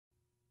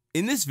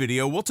In this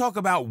video, we'll talk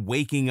about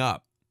waking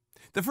up.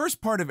 The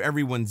first part of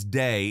everyone's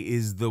day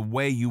is the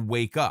way you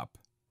wake up.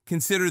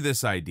 Consider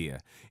this idea.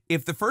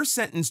 If the first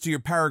sentence to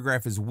your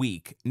paragraph is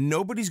weak,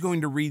 nobody's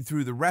going to read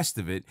through the rest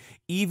of it,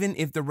 even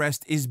if the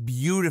rest is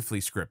beautifully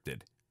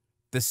scripted.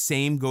 The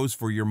same goes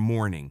for your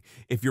morning.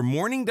 If your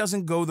morning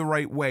doesn't go the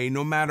right way,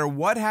 no matter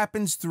what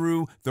happens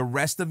through the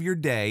rest of your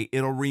day,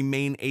 it'll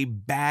remain a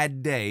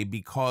bad day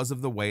because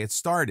of the way it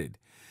started.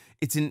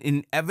 It's an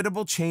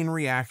inevitable chain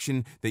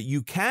reaction that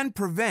you can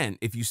prevent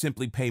if you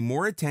simply pay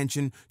more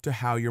attention to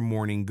how your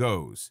morning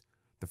goes.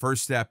 The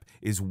first step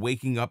is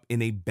waking up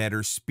in a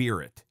better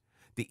spirit.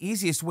 The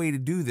easiest way to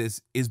do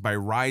this is by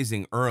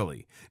rising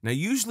early. Now,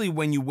 usually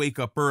when you wake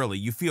up early,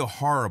 you feel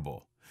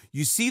horrible.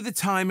 You see the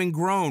time and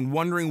groan,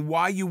 wondering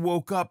why you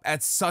woke up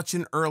at such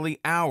an early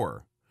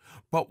hour.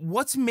 But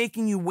what's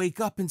making you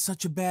wake up in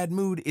such a bad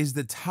mood is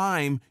the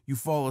time you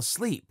fall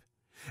asleep.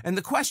 And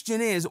the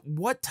question is,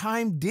 what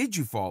time did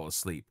you fall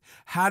asleep?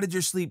 How did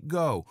your sleep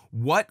go?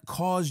 What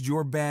caused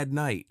your bad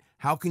night?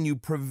 How can you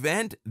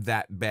prevent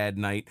that bad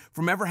night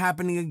from ever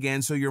happening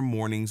again so your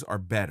mornings are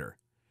better?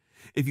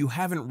 If you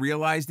haven't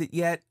realized it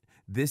yet,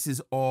 this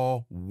is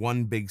all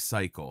one big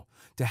cycle.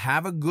 To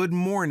have a good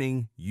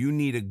morning, you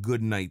need a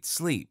good night's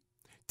sleep.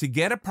 To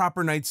get a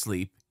proper night's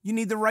sleep, you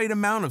need the right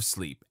amount of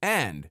sleep,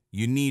 and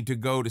you need to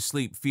go to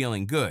sleep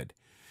feeling good.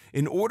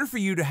 In order for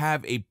you to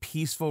have a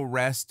peaceful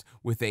rest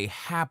with a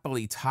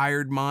happily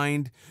tired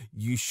mind,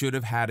 you should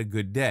have had a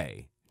good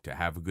day. To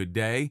have a good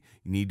day,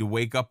 you need to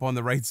wake up on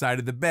the right side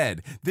of the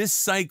bed. This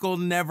cycle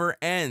never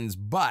ends,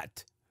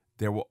 but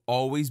there will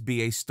always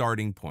be a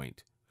starting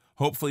point.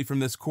 Hopefully from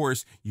this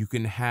course, you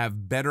can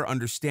have better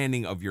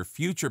understanding of your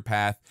future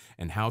path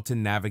and how to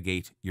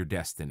navigate your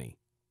destiny.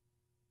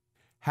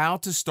 How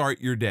to start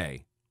your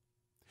day.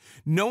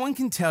 No one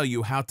can tell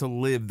you how to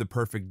live the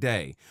perfect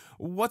day.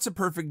 What's a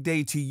perfect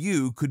day to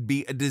you could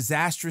be a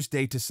disastrous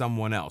day to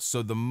someone else.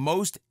 So the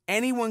most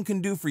anyone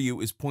can do for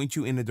you is point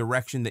you in a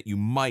direction that you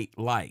might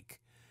like.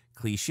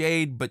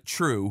 Cliched, but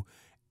true,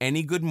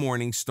 any good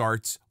morning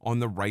starts on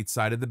the right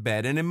side of the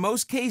bed. And in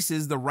most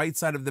cases, the right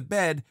side of the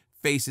bed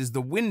faces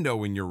the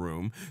window in your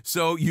room,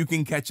 so you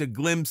can catch a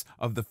glimpse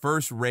of the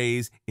first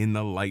rays in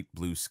the light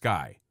blue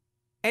sky.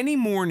 Any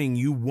morning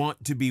you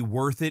want to be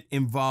worth it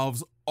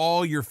involves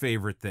all your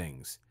favorite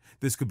things.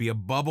 This could be a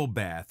bubble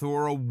bath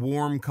or a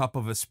warm cup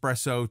of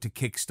espresso to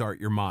kickstart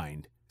your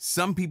mind.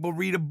 Some people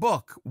read a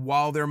book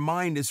while their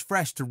mind is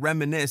fresh to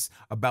reminisce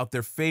about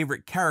their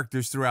favorite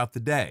characters throughout the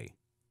day.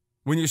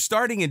 When you're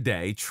starting a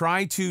day,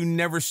 try to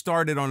never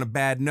start it on a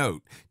bad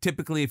note.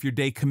 Typically, if your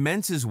day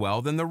commences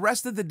well, then the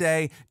rest of the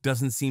day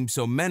doesn't seem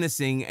so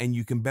menacing and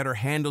you can better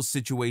handle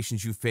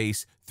situations you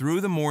face through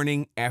the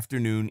morning,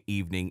 afternoon,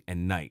 evening,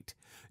 and night.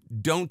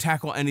 Don't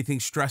tackle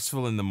anything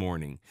stressful in the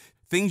morning.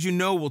 Things you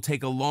know will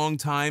take a long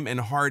time and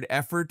hard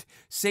effort,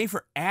 save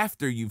for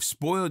after you've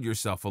spoiled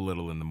yourself a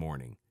little in the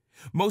morning.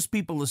 Most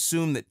people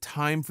assume that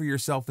time for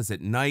yourself is at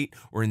night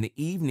or in the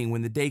evening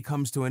when the day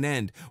comes to an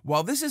end.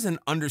 While this is an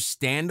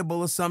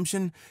understandable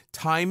assumption,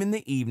 time in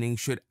the evening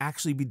should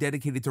actually be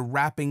dedicated to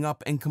wrapping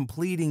up and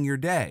completing your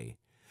day.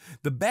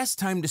 The best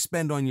time to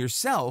spend on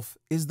yourself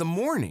is the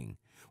morning,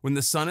 when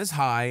the sun is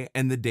high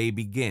and the day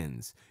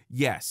begins.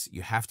 Yes,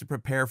 you have to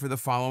prepare for the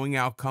following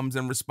outcomes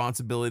and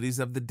responsibilities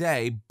of the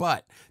day,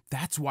 but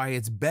that's why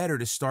it's better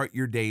to start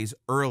your days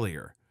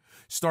earlier.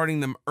 Starting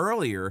them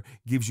earlier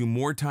gives you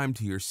more time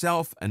to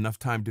yourself, enough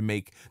time to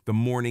make the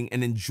morning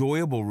an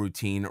enjoyable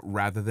routine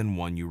rather than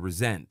one you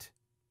resent.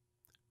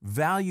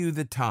 Value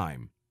the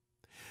time.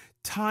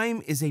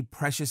 Time is a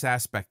precious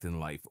aspect in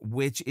life,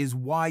 which is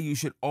why you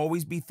should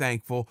always be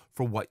thankful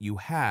for what you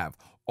have.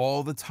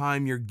 All the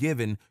time you're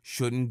given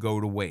shouldn't go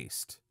to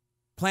waste.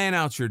 Plan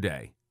out your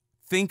day.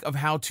 Think of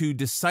how to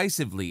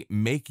decisively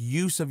make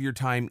use of your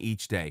time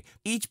each day.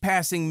 Each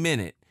passing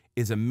minute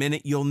is a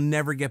minute you'll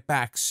never get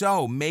back,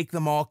 so make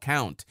them all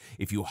count.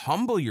 If you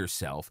humble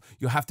yourself,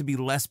 you'll have to be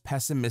less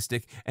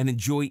pessimistic and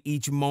enjoy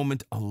each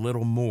moment a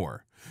little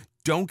more.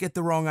 Don't get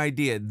the wrong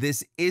idea.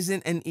 This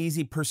isn't an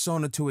easy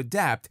persona to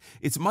adapt.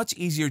 It's much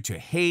easier to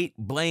hate,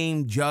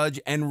 blame, judge,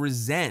 and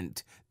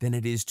resent than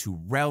it is to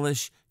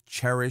relish,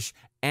 cherish,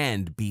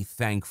 and be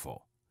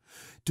thankful.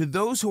 To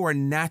those who are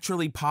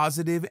naturally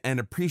positive and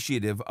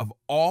appreciative of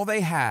all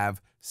they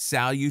have,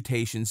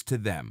 salutations to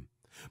them.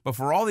 But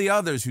for all the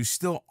others who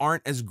still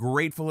aren't as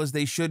grateful as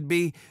they should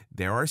be,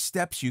 there are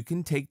steps you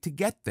can take to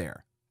get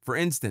there. For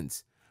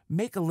instance,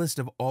 make a list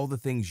of all the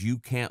things you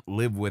can't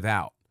live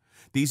without.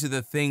 These are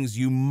the things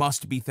you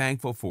must be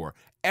thankful for.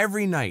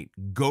 Every night,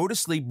 go to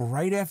sleep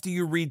right after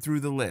you read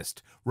through the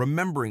list,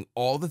 remembering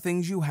all the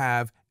things you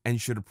have and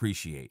should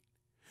appreciate.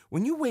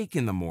 When you wake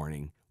in the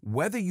morning,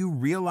 whether you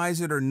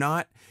realize it or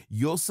not,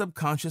 you'll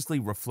subconsciously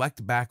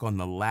reflect back on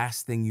the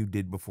last thing you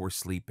did before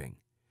sleeping.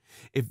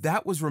 If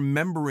that was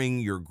remembering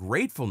your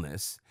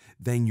gratefulness,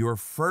 then your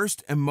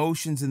first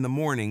emotions in the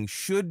morning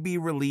should be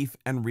relief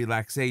and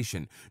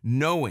relaxation,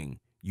 knowing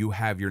you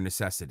have your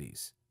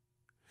necessities.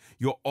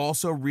 You'll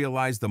also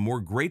realize the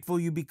more grateful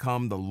you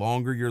become, the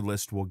longer your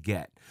list will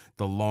get.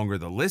 The longer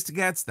the list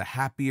gets, the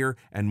happier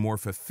and more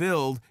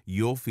fulfilled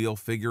you'll feel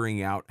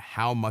figuring out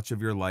how much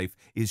of your life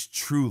is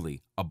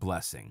truly a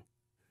blessing.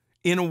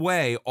 In a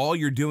way, all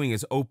you're doing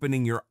is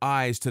opening your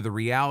eyes to the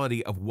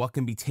reality of what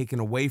can be taken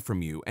away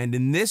from you. And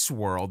in this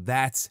world,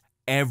 that's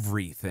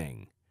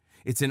everything.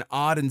 It's an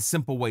odd and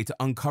simple way to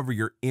uncover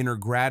your inner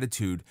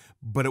gratitude,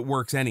 but it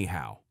works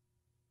anyhow.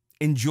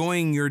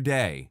 Enjoying your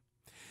day.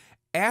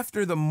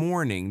 After the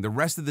morning, the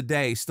rest of the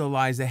day still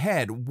lies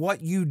ahead.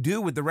 What you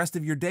do with the rest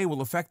of your day will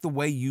affect the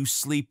way you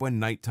sleep when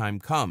nighttime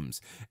comes,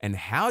 and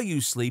how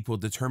you sleep will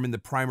determine the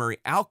primary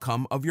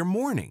outcome of your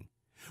morning.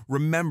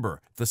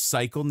 Remember, the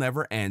cycle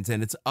never ends,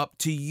 and it's up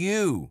to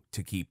you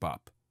to keep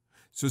up.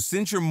 So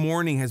since your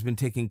morning has been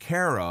taken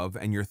care of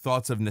and your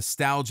thoughts of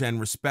nostalgia and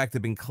respect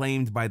have been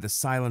claimed by the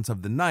silence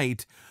of the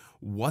night,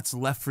 what's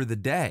left for the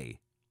day?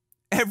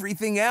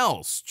 Everything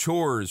else,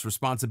 chores,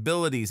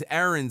 responsibilities,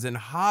 errands, and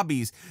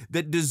hobbies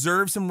that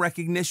deserve some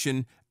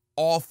recognition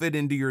all fit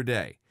into your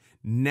day.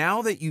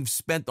 Now that you've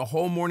spent the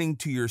whole morning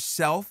to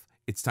yourself,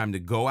 it's time to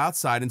go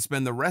outside and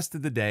spend the rest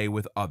of the day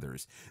with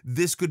others.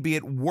 This could be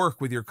at work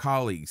with your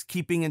colleagues,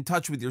 keeping in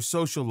touch with your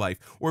social life,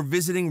 or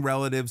visiting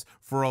relatives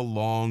for a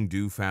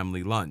long-due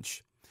family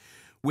lunch.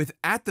 With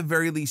at the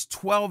very least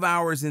 12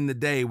 hours in the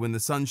day when the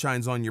sun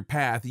shines on your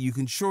path, you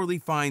can surely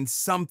find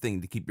something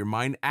to keep your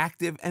mind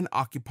active and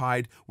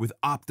occupied with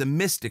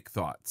optimistic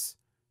thoughts.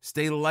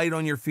 Stay light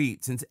on your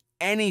feet, since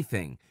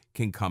anything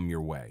can come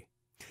your way.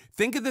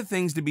 Think of the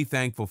things to be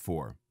thankful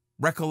for.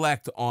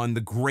 Recollect on the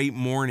great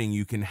morning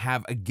you can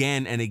have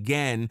again and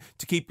again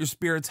to keep your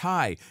spirits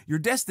high. Your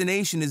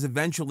destination is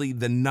eventually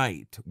the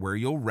night, where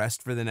you'll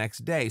rest for the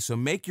next day. So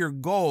make your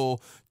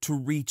goal to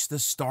reach the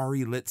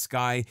starry lit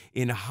sky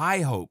in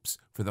high hopes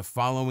for the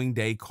following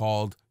day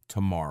called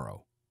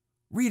tomorrow.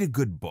 Read a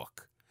good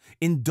book.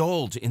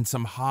 Indulge in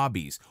some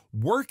hobbies.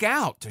 Work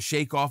out to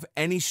shake off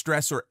any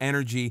stress or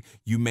energy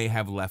you may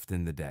have left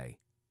in the day.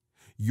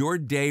 Your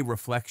day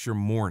reflects your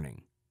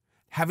morning.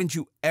 Haven't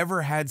you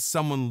ever had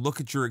someone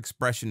look at your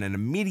expression and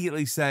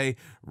immediately say,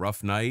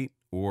 "Rough night,"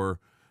 or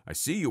 "I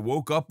see you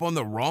woke up on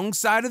the wrong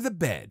side of the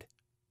bed"?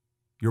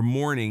 Your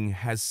morning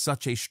has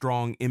such a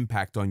strong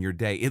impact on your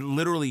day. It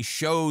literally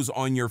shows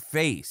on your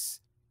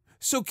face.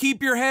 So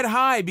keep your head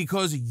high,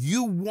 because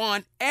you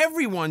want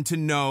everyone to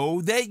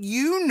know that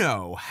you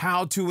know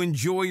how to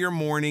enjoy your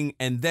morning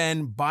and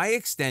then, by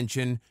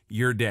extension,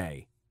 your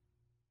day.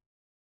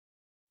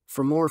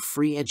 For more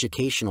free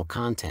educational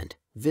content,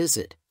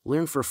 visit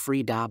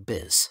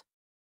learnforfree.biz.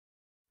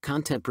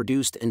 Content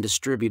produced and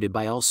distributed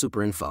by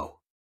AllSuperInfo.